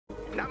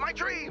Not my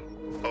tree!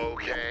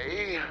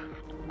 Okay.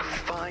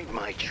 Find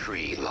my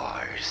tree,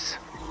 Lars.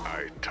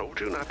 I told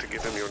you not to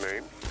give him your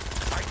name.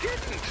 I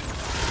didn't!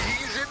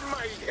 He's in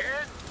my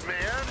head,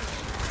 man!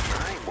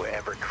 Find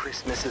wherever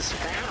Christmas is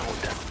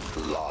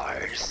found,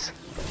 Lars.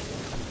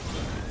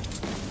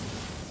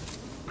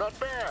 Not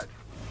bad.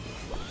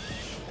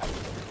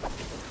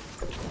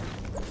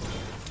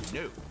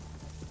 No.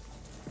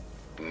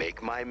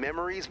 Make my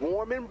memories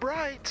warm and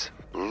bright,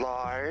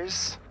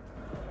 Lars.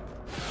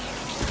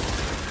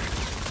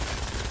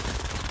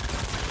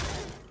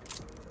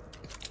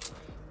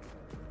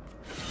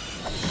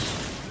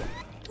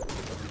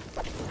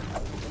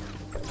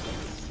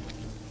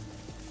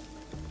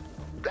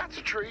 That's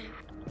a tree.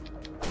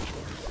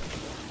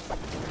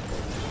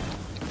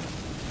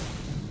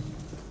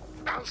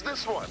 How's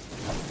this one?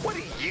 What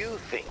do you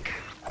think?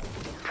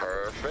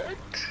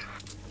 Perfect.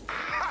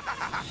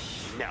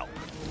 No.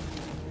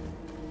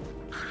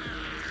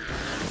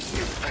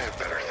 I have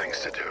better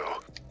things to do.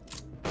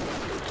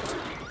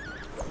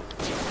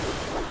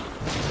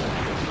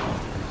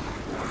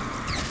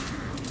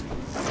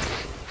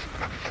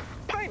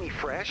 Piney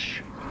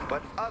fresh,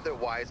 but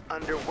otherwise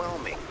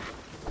underwhelming.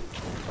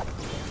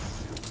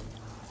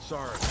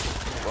 Sorry.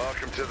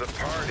 Welcome to the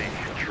party,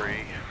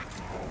 tree.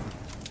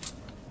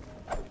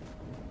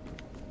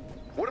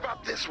 What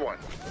about this one?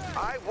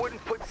 I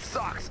wouldn't put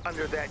socks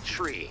under that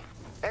tree.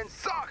 And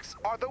socks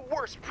are the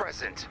worst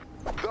present.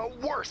 The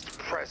worst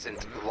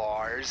present,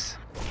 Lars.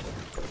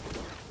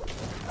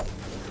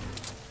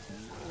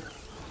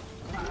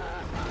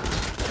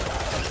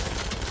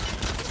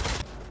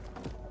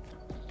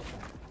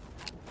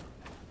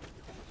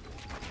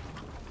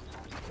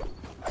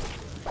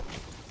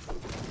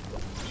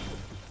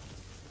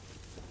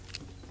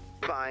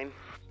 Fine.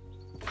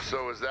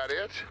 So is that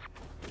it?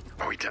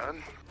 Are we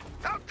done?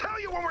 I'll tell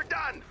you when we're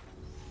done!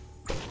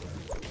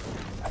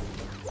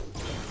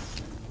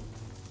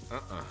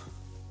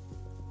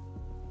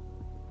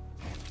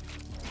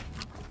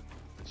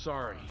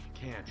 Sorry,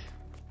 can't.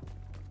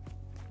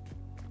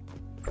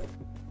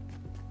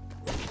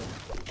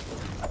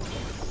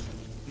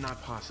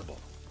 Not possible.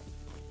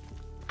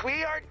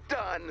 We are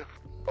done.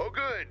 Oh,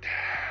 good.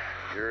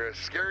 You're a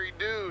scary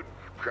dude,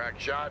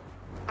 CrackShot.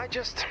 I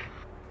just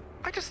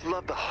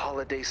love the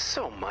holidays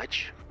so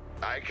much.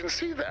 I can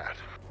see that.